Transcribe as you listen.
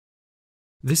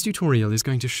This tutorial is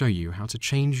going to show you how to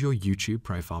change your YouTube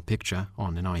profile picture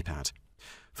on an iPad.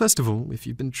 First of all, if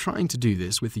you've been trying to do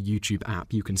this with the YouTube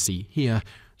app you can see here,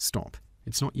 stop.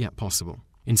 It's not yet possible.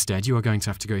 Instead, you are going to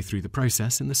have to go through the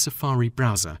process in the Safari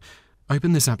browser.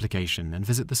 Open this application and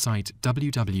visit the site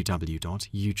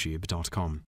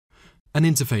www.youtube.com. An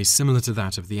interface similar to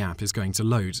that of the app is going to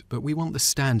load, but we want the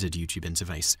standard YouTube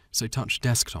interface, so touch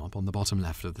Desktop on the bottom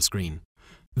left of the screen.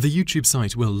 The YouTube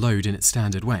site will load in its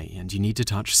standard way, and you need to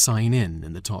touch Sign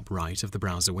In the top right of the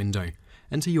browser window.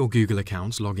 Enter your Google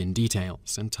account login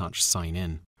details and touch Sign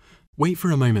In. Wait for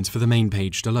a moment for the main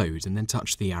page to load and then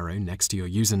touch the arrow next to your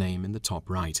username in the top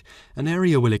right. An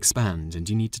area will expand and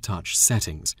you need to touch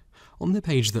Settings. On the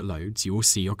page that loads, you will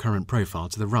see your current profile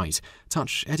to the right.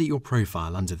 Touch Edit Your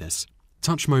Profile under this.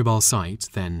 Touch Mobile Site,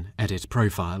 then Edit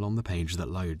Profile on the page that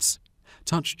loads.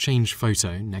 Touch Change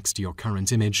Photo next to your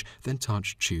current image, then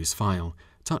touch Choose File.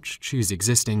 Touch Choose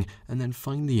Existing, and then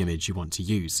find the image you want to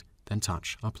use. Then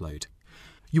touch Upload.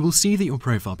 You will see that your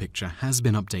profile picture has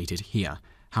been updated here.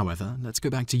 However, let's go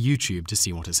back to YouTube to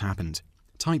see what has happened.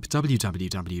 Type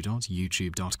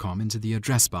www.youtube.com into the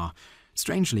address bar.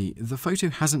 Strangely, the photo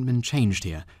hasn't been changed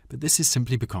here, but this is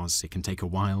simply because it can take a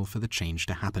while for the change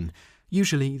to happen.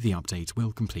 Usually, the update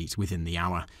will complete within the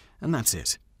hour. And that's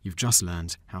it. You've just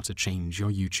learned how to change your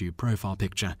YouTube profile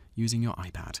picture using your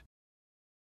iPad.